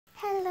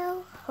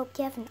hope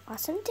you have an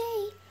awesome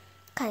day.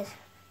 Guys,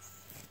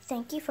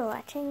 thank you for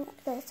watching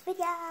this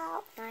video.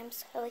 I'm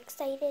so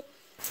excited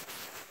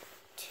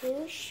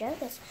to share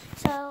this.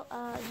 So,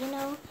 I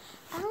don't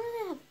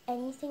really have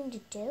anything to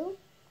do.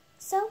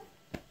 So,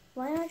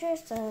 why not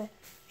just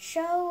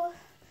show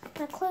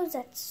my clothes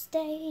that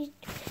stayed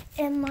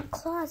in my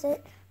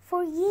closet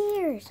for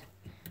years.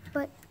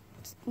 But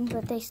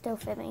they still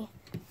fit me.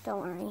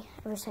 Don't worry.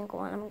 Every single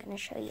one I'm going to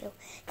show you.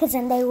 Because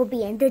then they will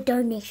be in the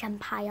donation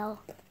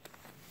pile.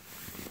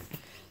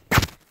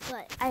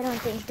 But I don't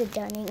think the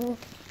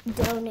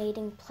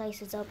donating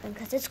place is open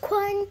because it's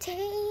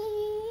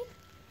quarantine.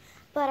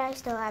 But I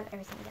still have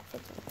everything that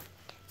fits me.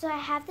 So I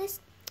have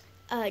this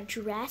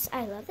dress.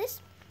 I love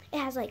this. It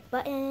has like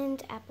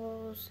buttons,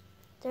 apples.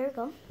 There we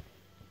go.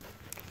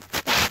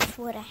 That's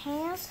what it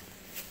has.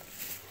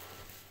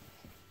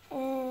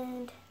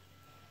 And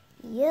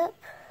yep.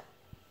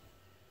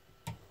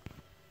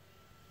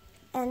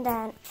 And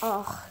then,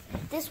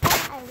 this one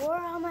I wore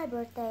on my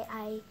birthday.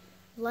 I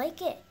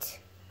like it.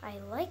 I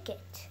like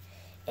it.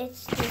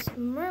 It's this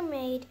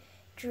mermaid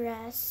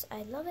dress.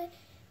 I love it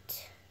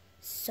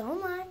so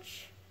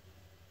much.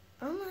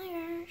 Oh my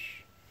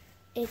gosh.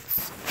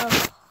 It's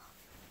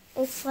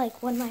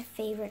like one of my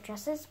favorite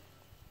dresses.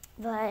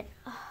 But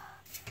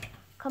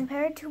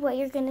compared to what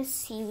you're going to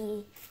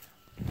see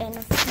in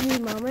a few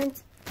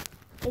moments,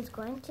 it's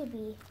going to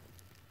be,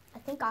 I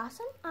think,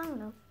 awesome. I don't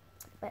know.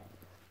 But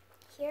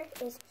here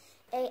is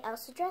a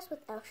Elsa dress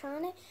with Elsa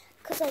on it.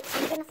 Because,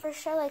 I'm going to first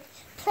show,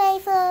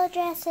 playful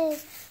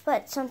dresses.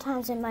 But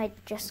sometimes it might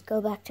just go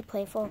back to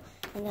playful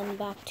and then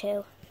back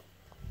to,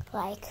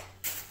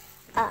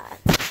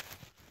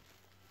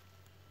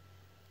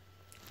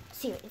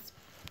 serious.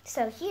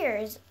 So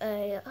here's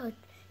a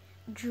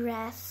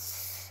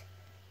dress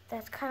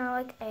that's kind of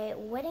like a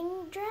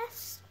wedding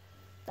dress.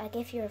 Like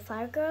if you're a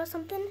flower girl or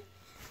something.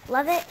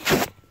 Love it.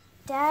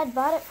 Dad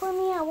bought it for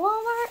me at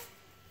Walmart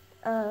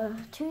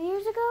 2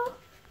 years ago.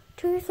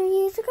 2 or 3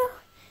 years ago.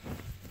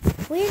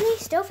 Weirdly,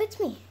 still fits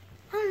me.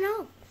 I don't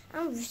know.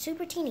 I'm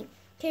super teeny.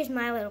 Here's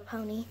My Little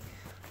Pony.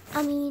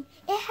 I mean,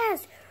 it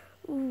has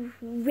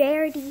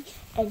Rarity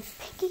and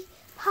Pinkie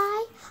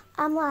Pie.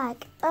 I'm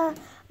like, I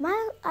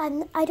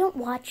don't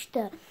watch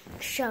the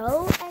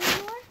show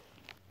anymore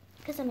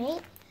because I'm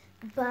 8,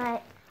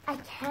 but I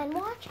can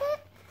watch it.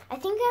 I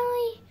think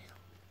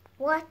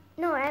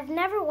I've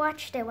never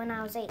watched it when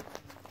I was 8.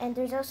 And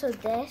there's also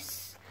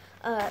this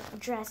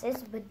dress.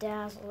 It's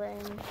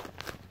bedazzling.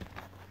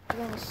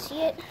 You're gonna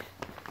see it.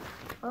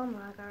 Oh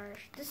my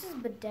gosh, this is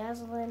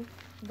bedazzling,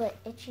 but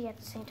itchy at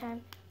the same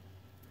time.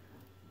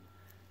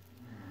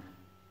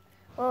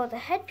 Well, the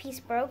headpiece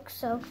broke,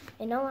 so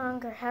it no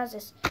longer has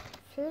this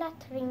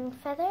fluttering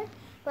feather.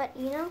 But,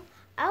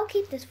 I'll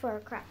keep this for a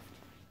craft.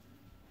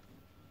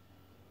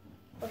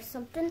 Or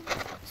something.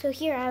 So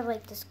here I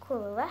have, this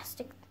cool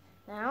elastic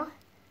now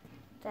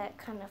that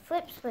kind of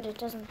flips, but it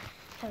doesn't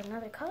have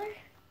another color.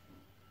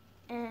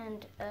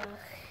 And,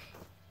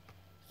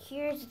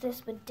 here's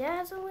this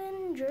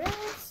bedazzling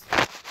dress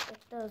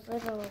with those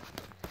little,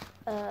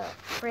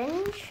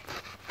 fringe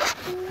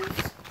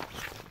things.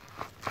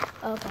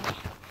 Okay.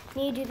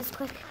 Need to do this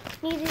quick.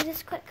 I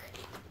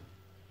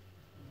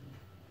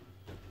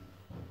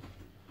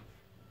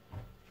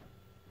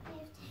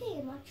have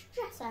too much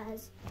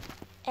dresses.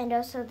 And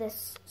also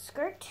this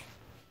skirt.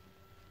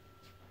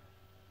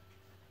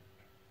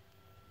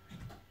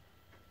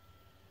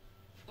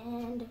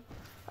 And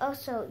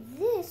also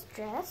this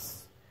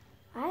dress.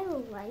 I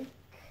like.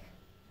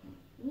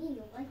 Me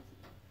like.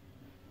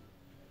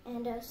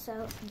 And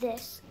also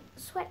this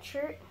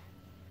sweatshirt.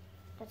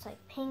 That's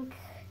pink.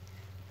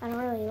 I don't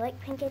really like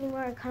pink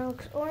anymore. It kind of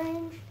looks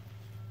orange.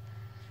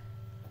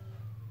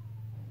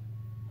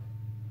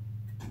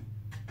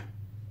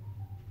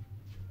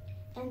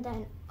 And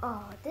then,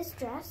 this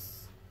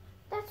dress.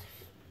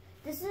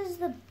 This is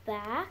the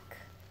back.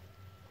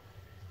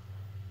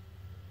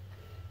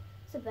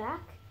 It's the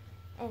back.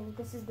 And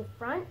this is the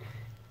front.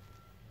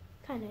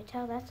 Kind of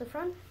tell that's the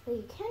front. But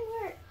you can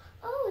wear it.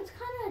 Oh, it's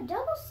kind of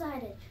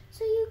double-sided.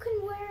 So you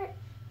can wear it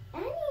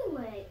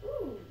anyway.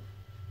 Ooh.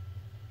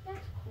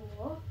 That's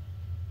cool.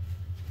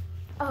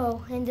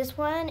 Oh, and this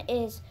one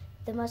is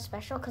the most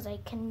special because I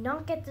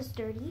cannot get this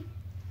dirty.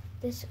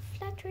 This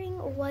flattering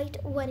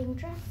white wedding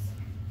dress.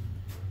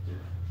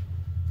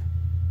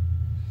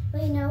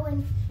 But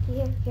when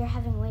you're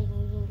having a wedding,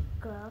 you need to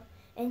go out.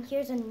 And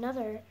here's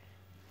another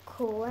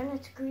cool one.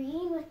 It's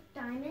green with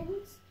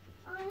diamonds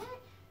on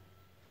it.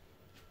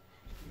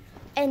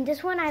 And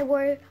this one I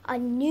wore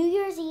on New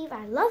Year's Eve.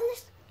 I love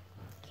this.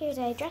 Here's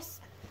a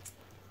dress.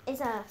 It's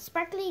a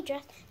sparkly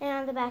dress, and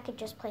on the back it's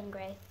just plain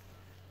gray.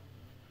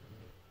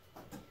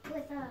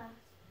 With a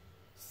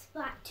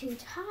spot to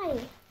tie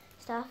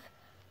stuff.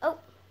 Oh,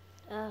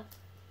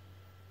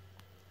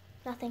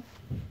 nothing.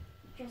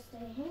 Just a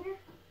hanger,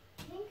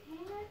 pink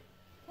hanger.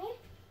 Okay.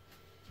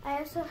 I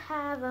also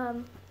have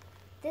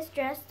this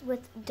dress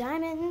with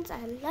diamonds.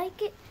 I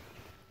like it.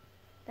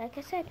 Like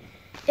I said,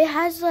 it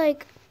has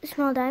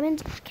small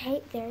diamonds.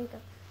 Okay, there you go.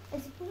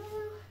 It's blue.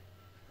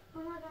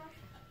 Oh my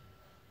gosh.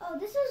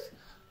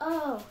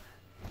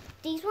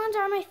 These ones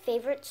are my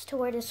favorites to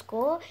wear to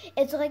school.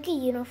 It's like a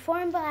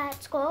uniform, but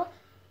at school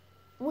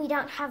we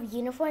don't have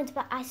uniforms,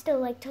 but I still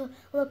like to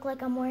look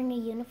like I'm wearing a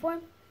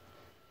uniform.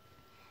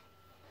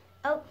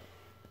 Oh,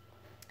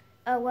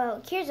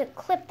 well, here's a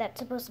clip that's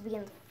supposed to be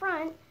in the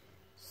front.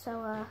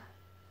 So,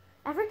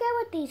 I forget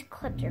what these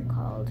clips are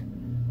called.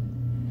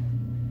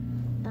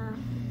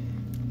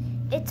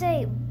 It's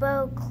a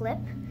bow clip,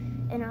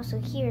 and also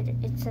here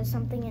it says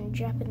something in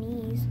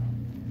Japanese.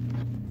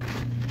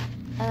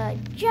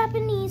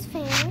 Japanese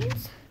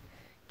fans,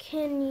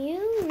 can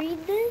you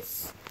read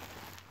this?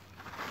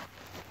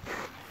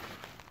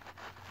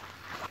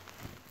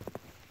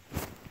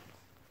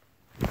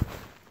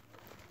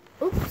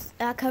 Oops,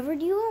 I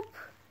covered you up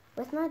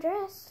with my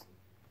dress.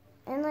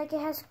 And like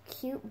it has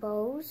cute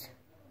bows.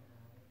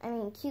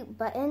 Cute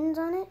buttons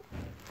on it.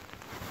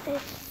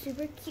 It's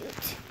super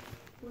cute.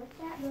 With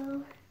that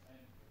bow,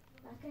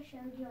 like I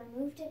showed you, I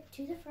moved it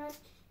to the front.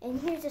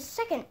 And here's a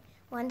second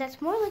one that's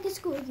more like a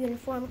school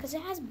uniform because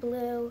it has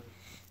blue.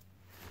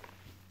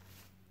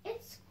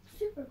 It's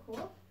super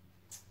cool.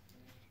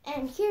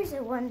 And here's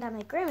the one that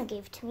my grandma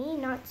gave to me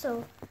not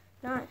a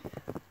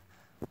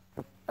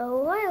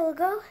while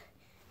ago.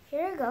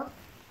 Here we go.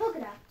 Polka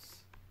dots.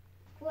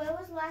 Well, it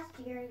was last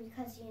year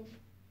because it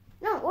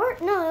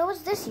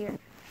was this year.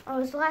 Oh,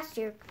 it was last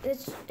year.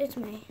 It's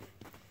May.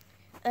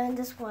 And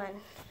this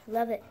one,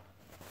 love it.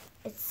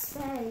 It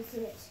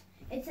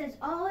says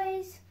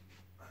always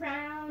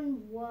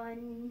crown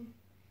one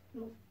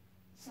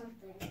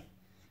something.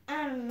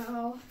 I don't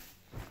know.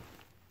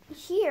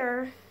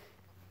 Here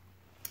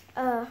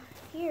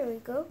we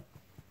go.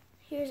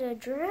 Here's a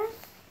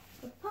dress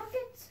with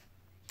pockets.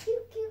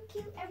 Cute, cute,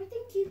 cute.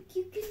 Everything cute,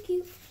 cute, cute,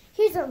 cute.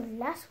 Here's the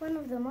last one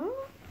of them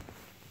all.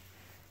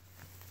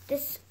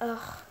 This,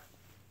 oh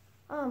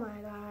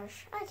my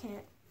gosh. I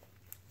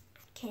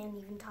can't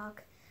even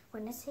talk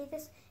when I say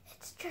this.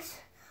 It's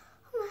just,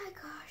 oh my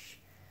gosh.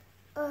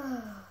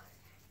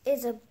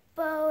 It's a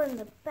bow in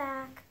the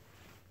back.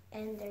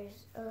 And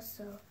there's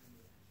also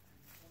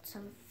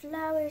some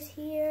flowers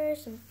here,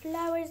 some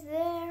flowers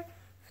there,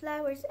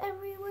 flowers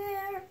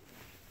everywhere.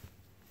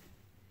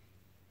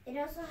 It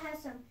also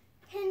has some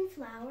pin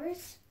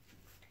flowers.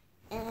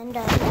 And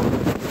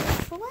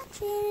thanks for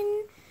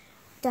watching.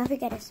 Don't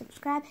forget to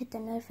subscribe, hit the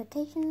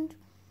notifications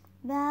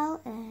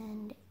bell,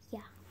 and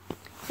yeah.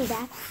 So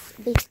that's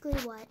basically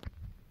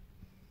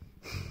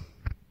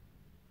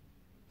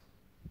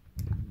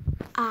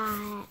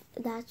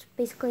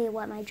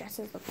what my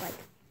dresses look like,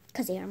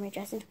 because they are my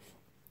dresses.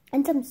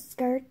 And some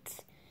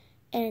skirts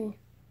and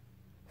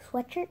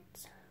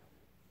sweatshirts.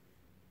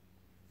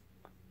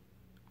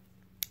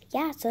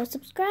 Yeah, so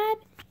subscribe.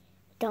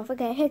 Don't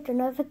forget to hit the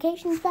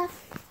notifications bell.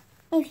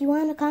 If you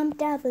want to comment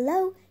down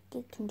below,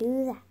 you can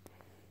do that.